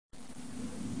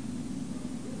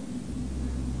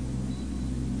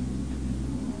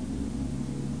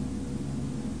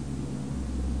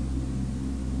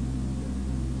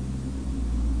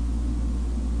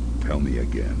me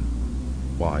again.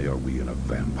 Why are we in a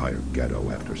vampire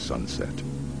ghetto after sunset?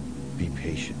 Be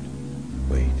patient.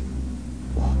 Wait.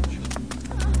 Watch.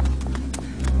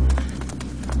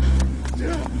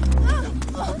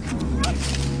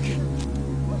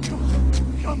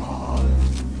 Come on.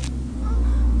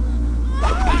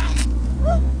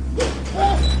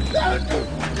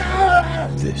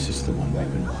 This is the one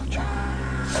we've been watching.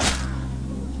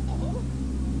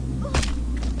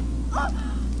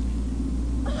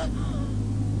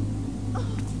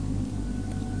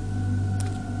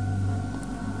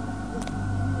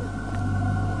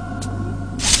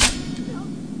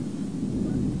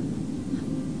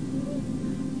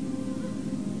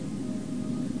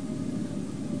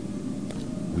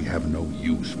 We have no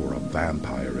use for a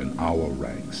vampire in our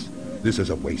ranks. This is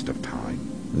a waste of time.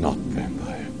 Not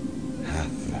vampire. Half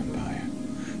vampire.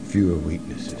 Fewer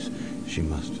weaknesses. She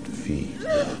must feed.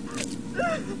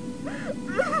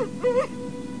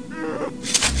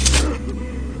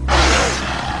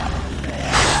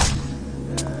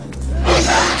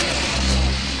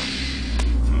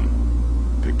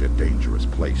 Picked a dangerous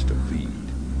place to feed.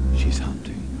 She's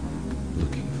hunting.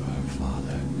 Looking for her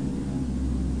father.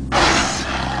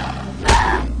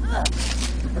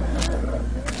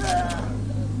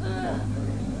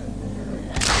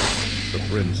 The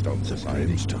Brimstone Society.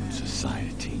 Brimstone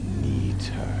Society needs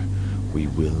her. We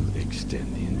will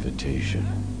extend the invitation.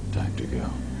 Time to go.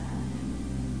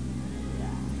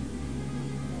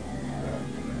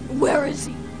 Where is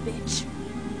he, bitch?